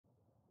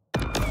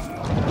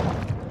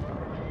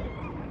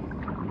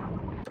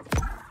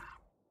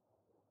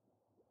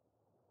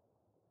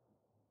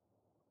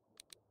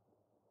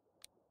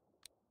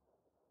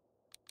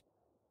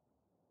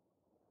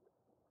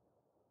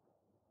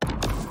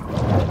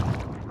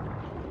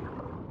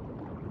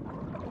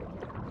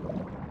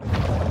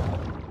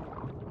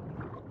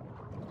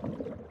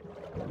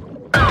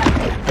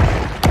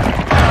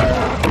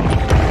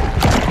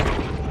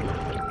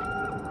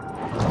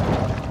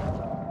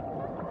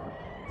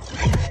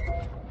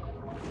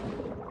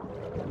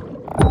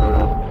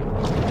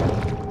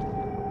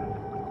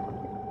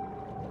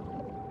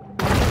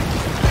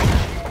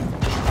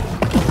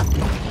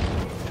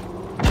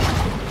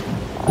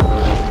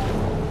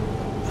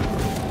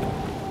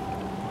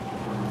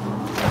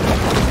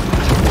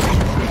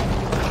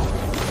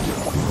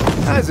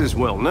As is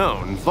well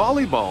known,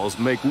 volleyballs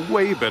make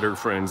way better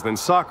friends than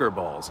soccer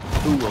balls,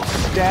 who will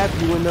stab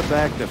you in the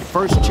back the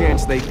first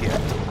chance they get.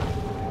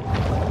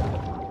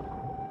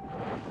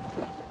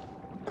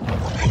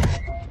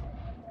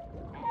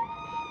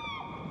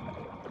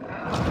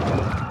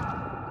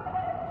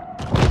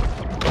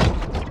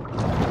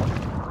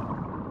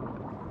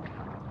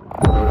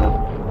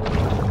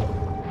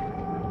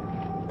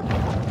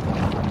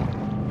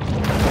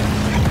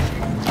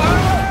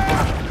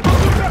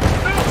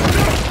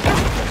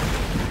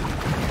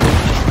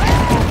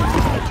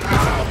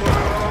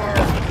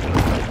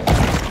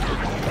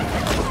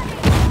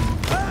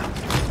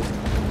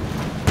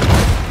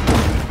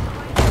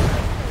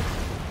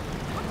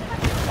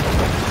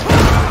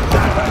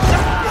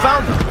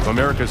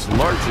 America's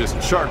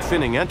largest shark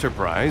finning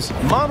enterprise,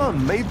 Mama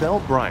Maybelle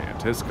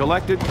Bryant has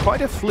collected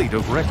quite a fleet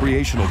of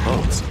recreational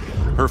boats.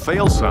 Her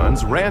fail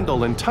sons,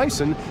 Randall and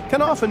Tyson,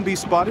 can often be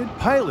spotted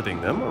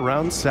piloting them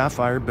around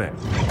Sapphire Bay.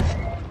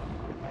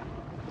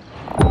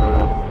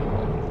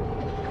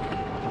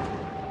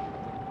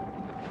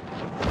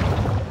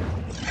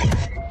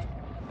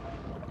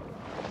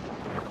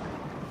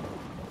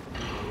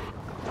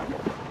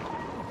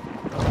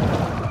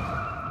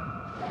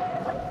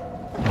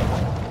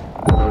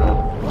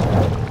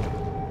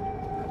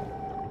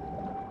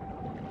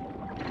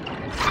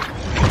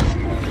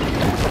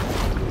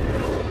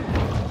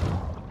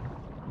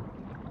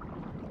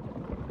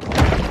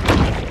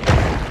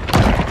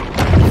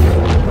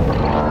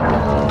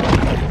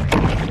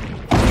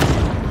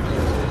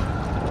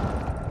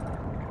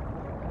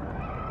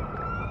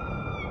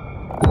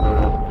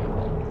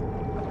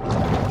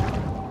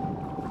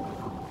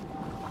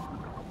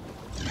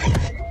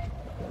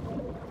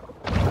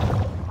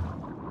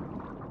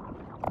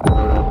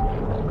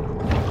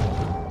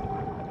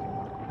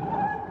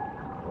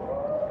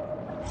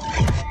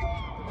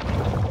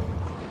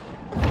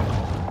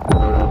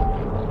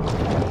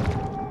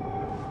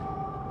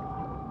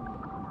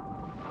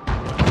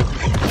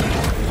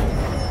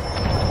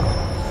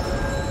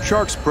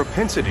 Sharks'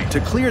 propensity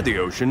to clear the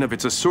ocean of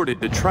its assorted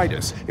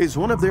detritus is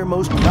one of their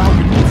most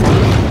valuable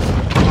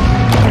features.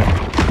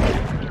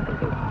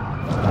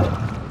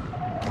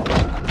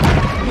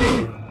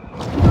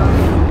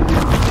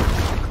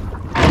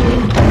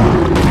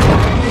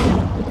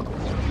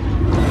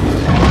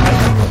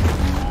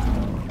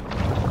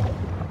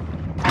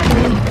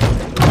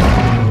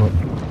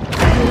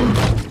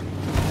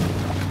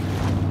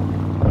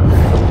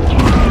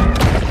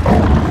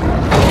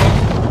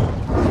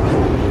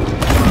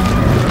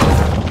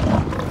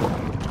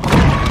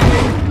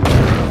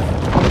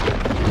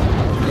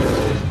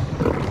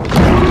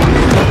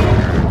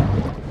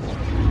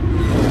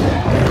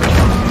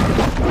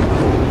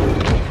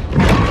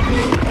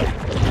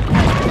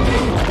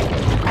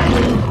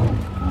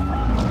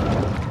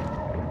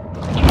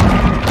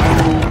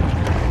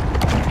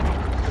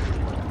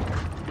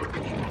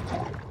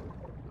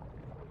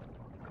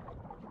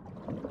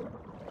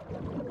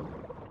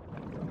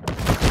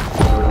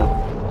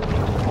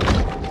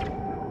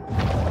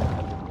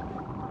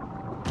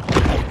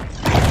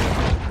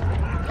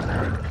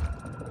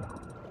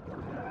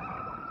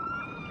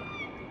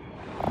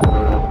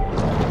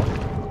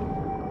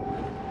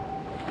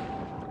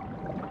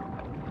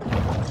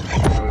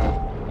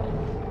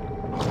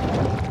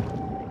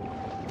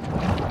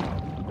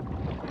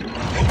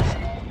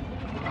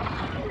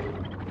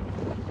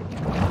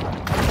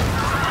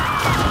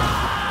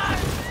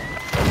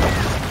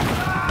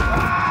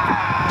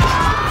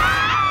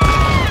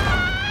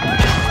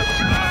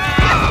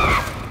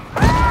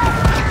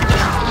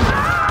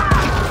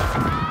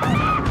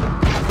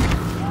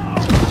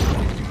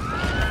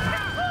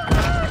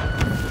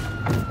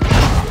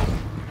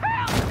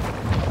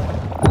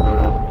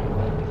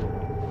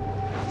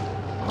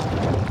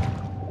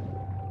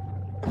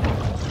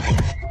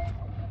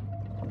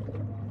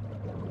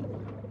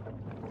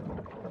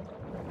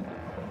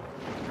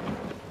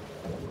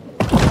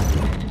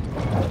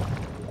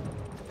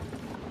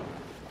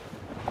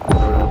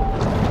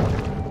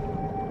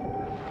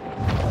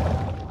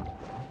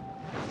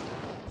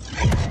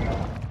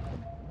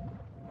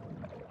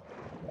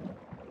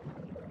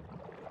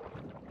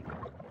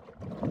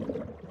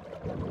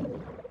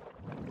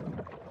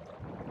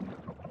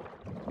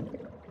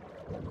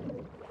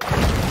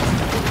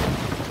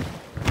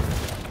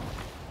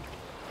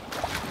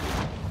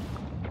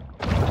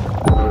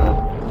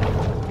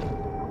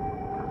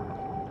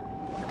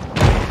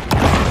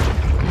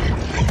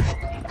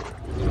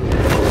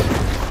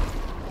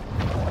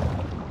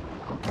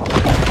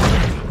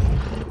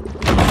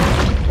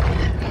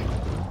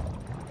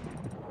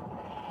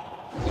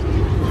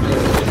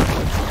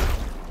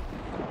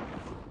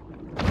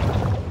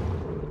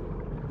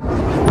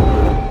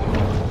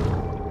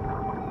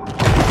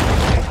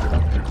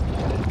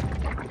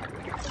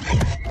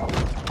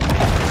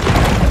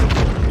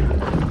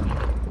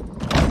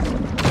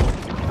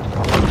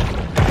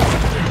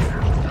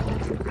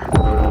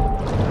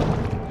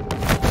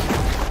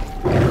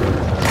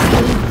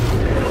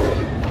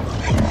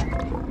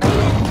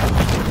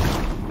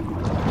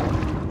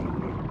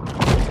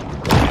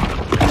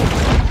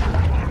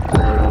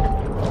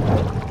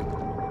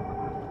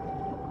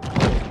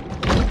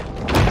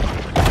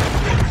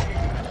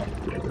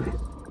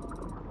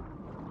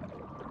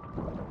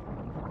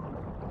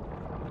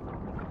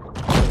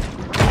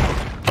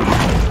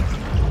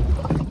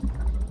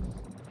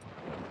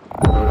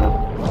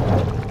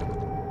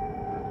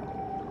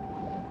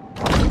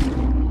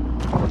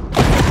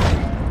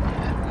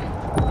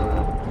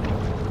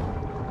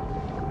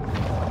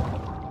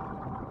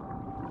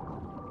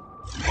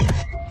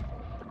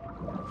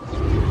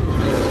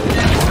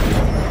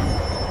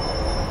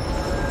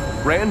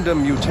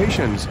 random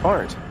mutations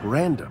aren't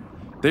random.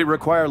 They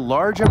require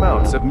large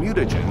amounts of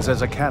mutagens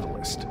as a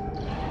catalyst.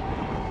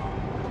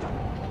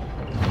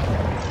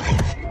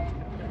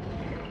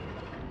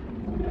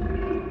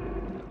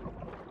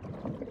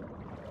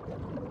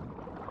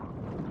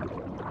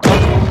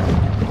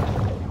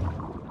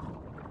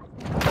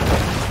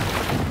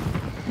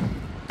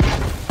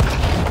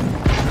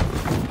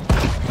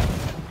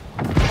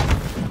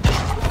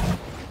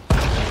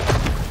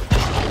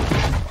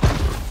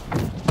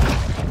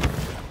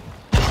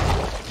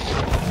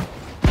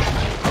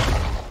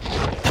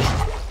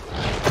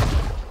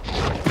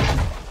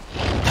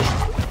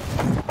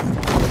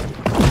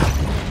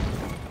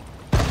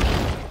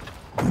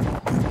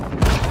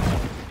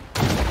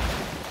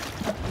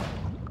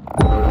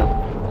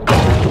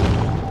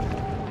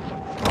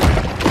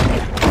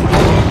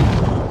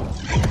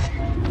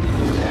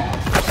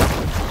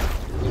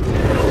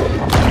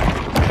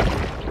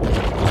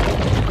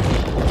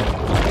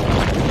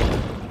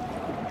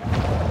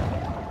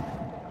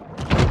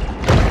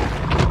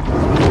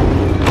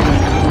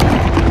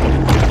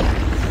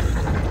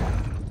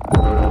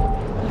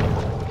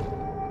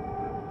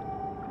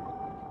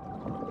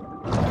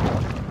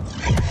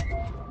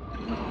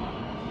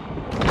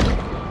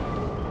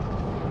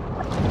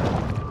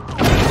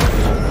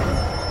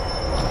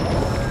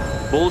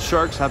 Bull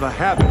sharks have a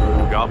habit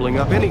of gobbling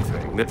up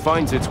anything that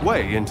finds its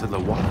way into the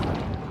water.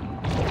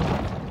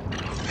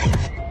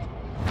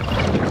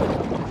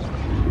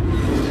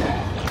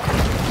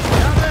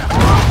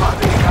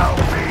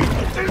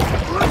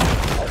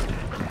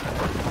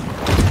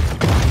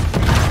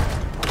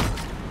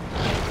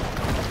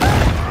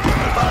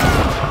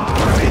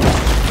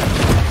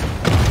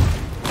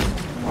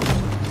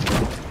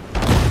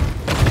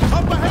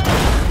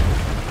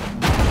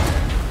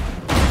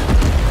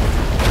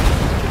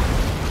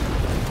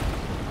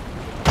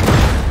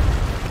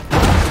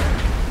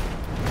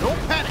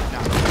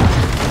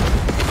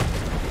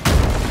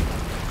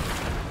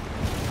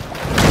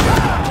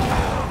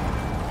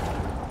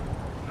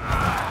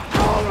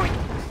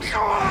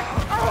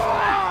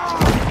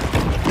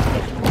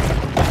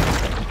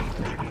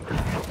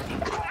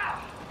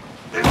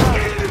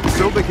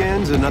 So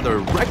begins another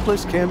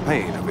reckless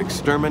campaign of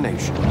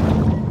extermination.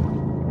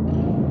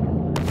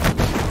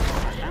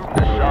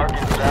 The shark in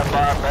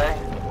Sapphire Bay?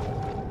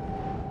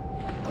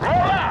 Roll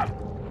out!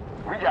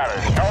 We got a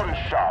noted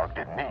shark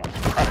that needs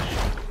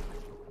punishment.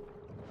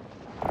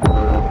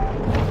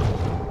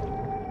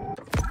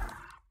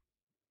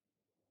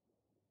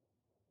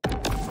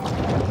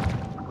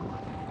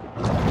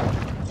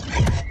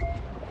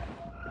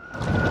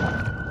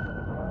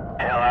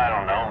 Hell, I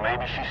don't know.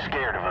 Maybe she's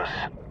scared of us.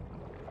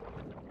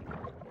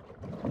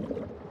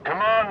 Come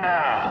on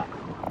now.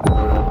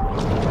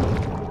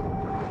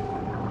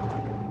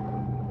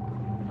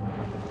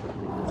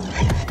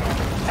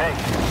 Hey,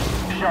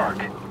 Shark,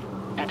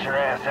 get your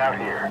ass out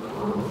here.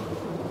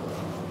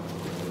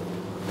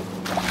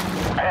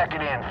 Pack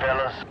it in,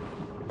 fellas.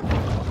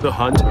 The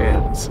hunt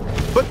ends.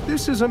 But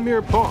this is a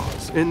mere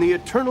pause in the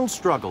eternal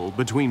struggle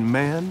between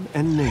man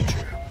and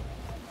nature.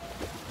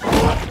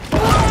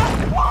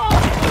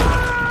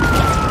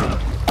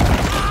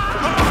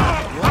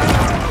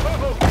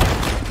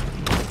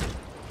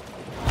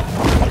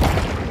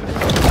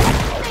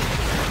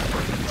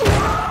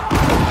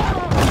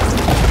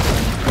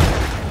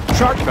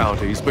 Shark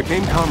bounties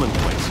became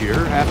commonplace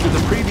here after the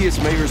previous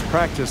mayor's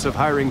practice of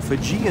hiring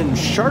Fijian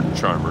shark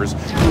charmers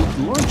proved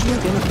largely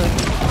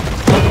ineffective.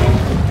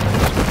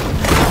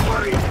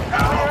 Clear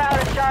out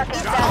a shark in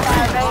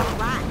Sapphire Bay.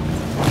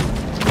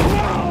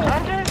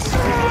 Hunters?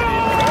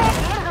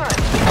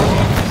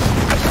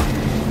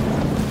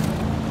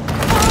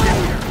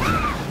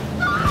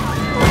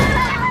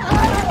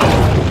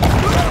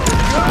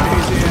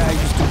 I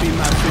used to be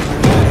my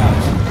favorite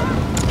lighthouse.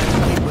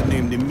 Keeper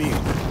named Emil.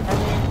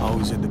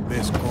 Always had the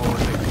best core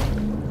liquor.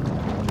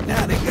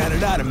 Now they got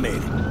it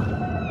automated.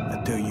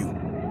 I tell you,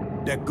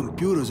 that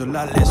computer's a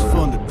lot less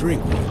fun to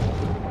drink with.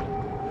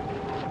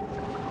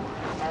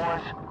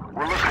 Boys,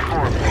 we're looking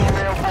for a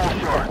female bull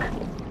shark.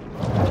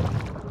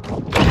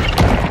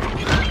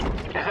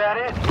 Is that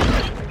it?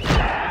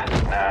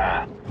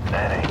 Nah,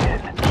 that ain't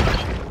it.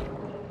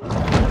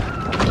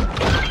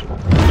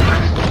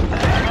 The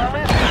hell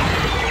is it?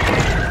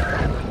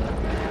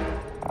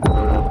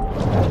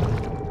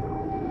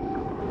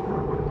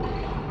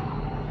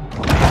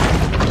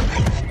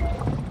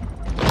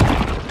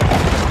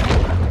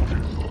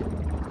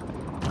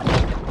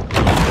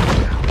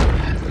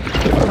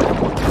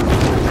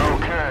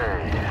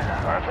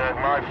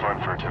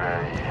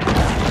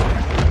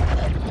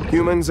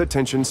 Humans'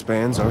 attention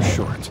spans are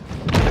short.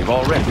 They've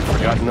already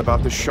forgotten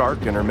about the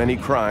shark and her many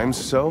crimes,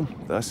 so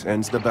thus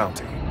ends the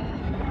bounty.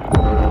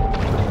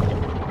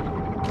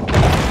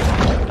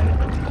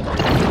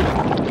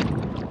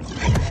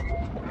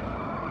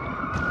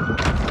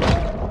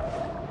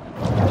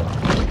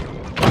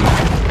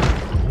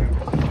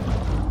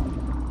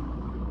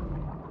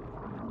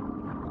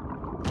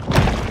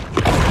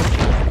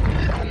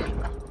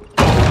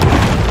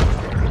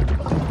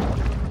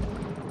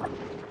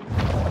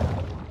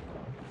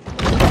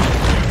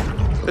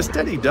 A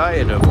steady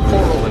diet of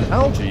coral and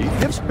algae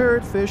gives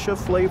parrotfish a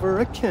flavor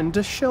akin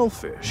to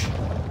shellfish.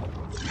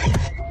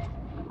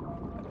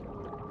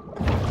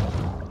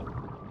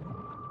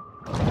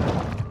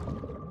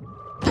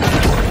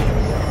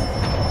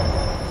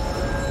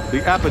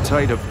 The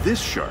appetite of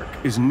this shark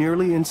is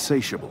nearly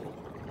insatiable.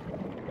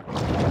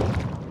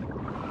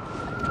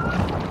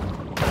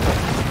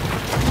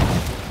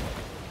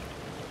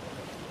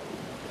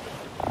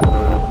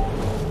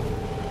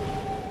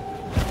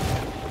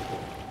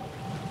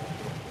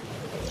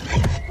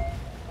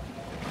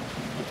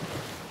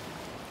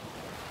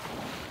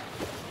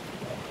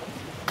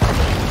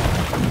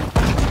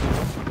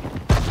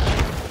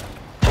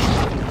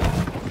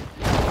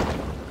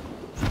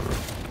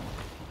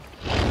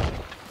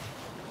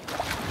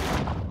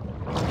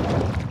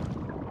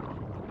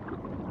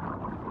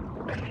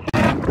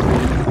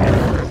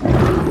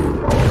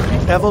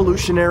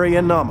 Evolutionary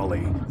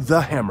anomaly, the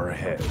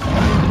hammerhead.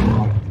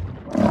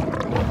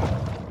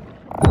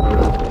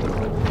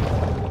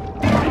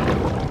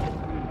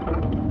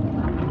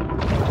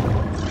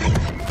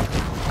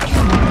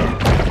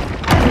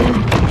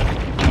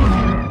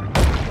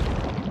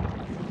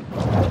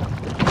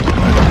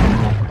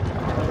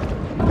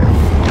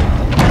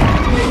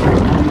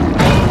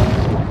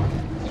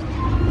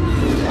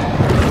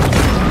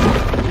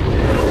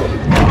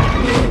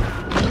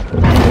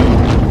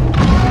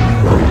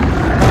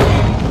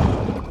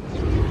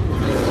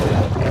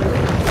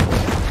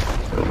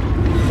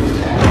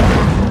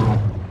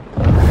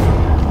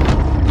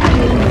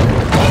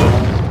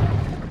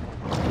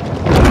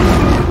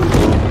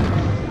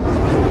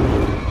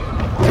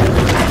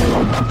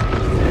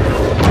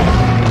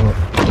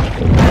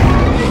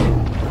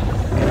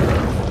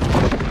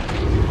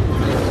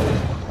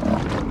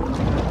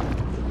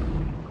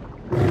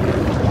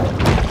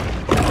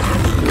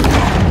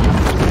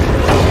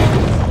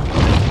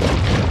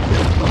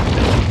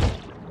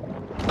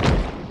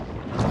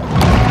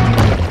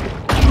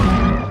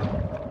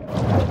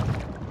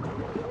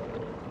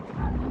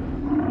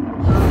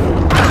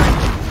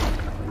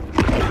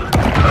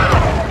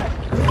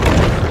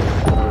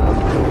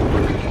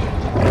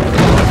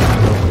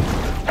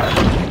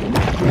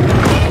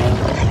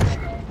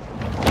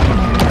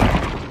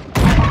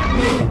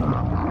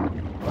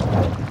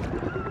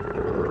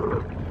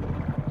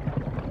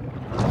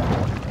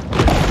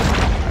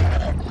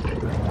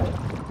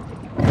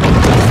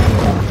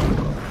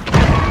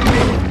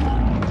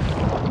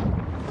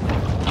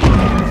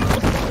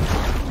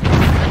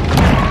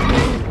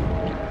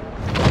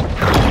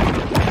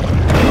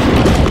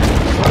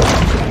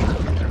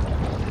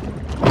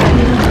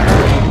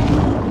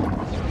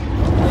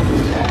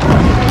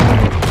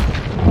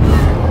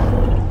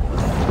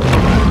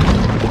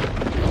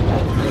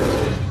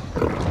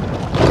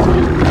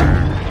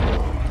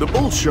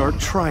 Shark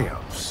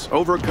triumphs,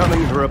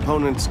 overcoming her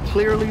opponent's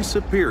clearly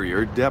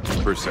superior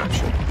depth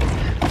perception.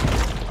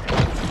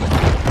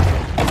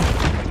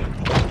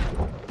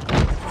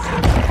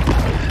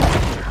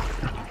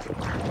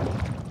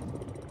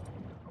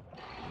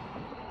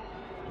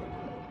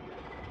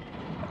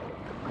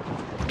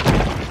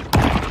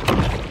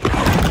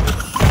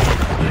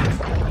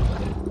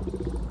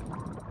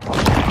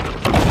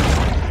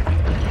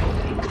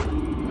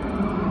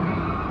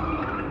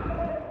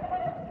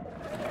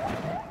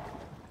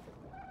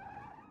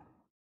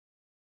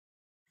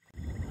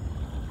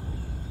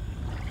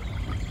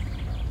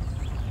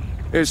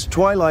 As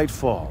twilight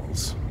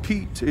falls,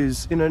 Pete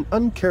is in an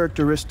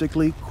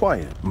uncharacteristically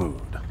quiet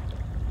mood.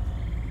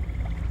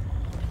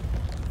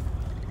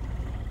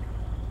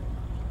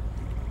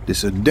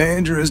 This a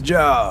dangerous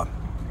job.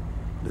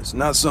 It's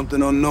not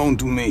something unknown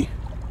to me.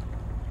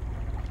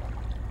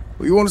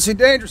 Well, you want to see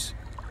dangerous?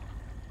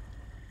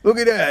 Look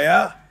at that,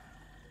 yeah?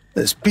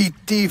 That's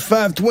PT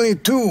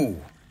 522.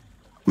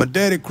 My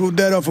daddy crewed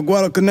that off of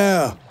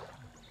Guadalcanal.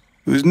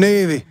 He was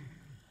Navy.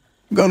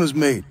 Gunner's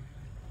mate.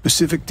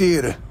 Pacific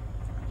Theater.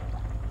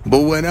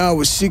 But when I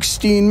was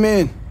 16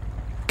 men,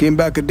 came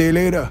back a day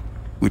later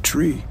with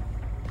 3.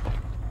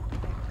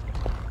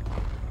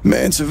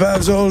 Man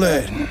survives all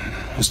that,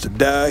 just to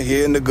die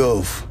here in the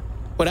Gulf.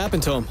 What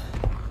happened to him?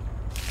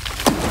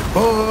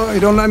 Boy, you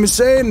don't like me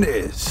saying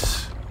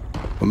this,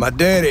 but my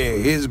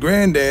daddy, his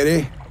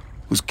granddaddy,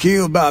 was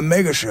killed by a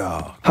mega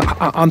shark.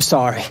 I'm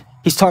sorry.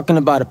 He's talking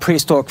about a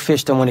prehistoric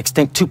fish that went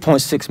extinct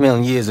 2.6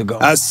 million years ago.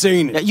 I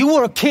seen it. Now, you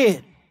were a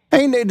kid.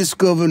 Ain't they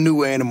discover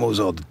new animals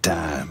all the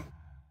time?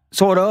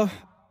 Sort of.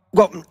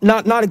 Well,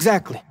 not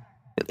exactly.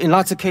 In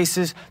lots of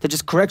cases, they're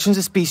just corrections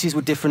of species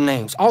with different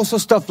names. Also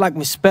stuff like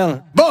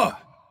misspelling. Boy,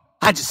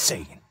 I just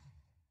saying.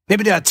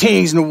 Maybe there are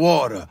things in the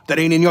water that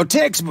ain't in your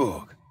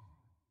textbook.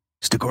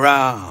 Stick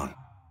around.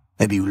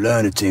 Maybe you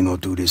learn a thing or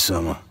two this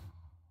summer.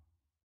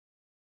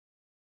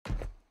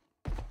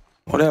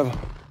 Whatever.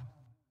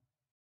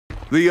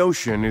 The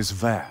ocean is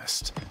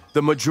vast.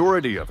 The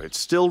majority of it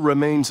still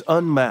remains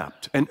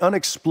unmapped and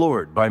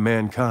unexplored by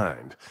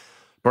mankind.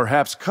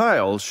 Perhaps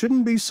Kyle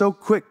shouldn't be so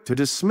quick to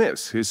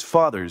dismiss his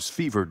father's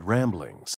fevered ramblings.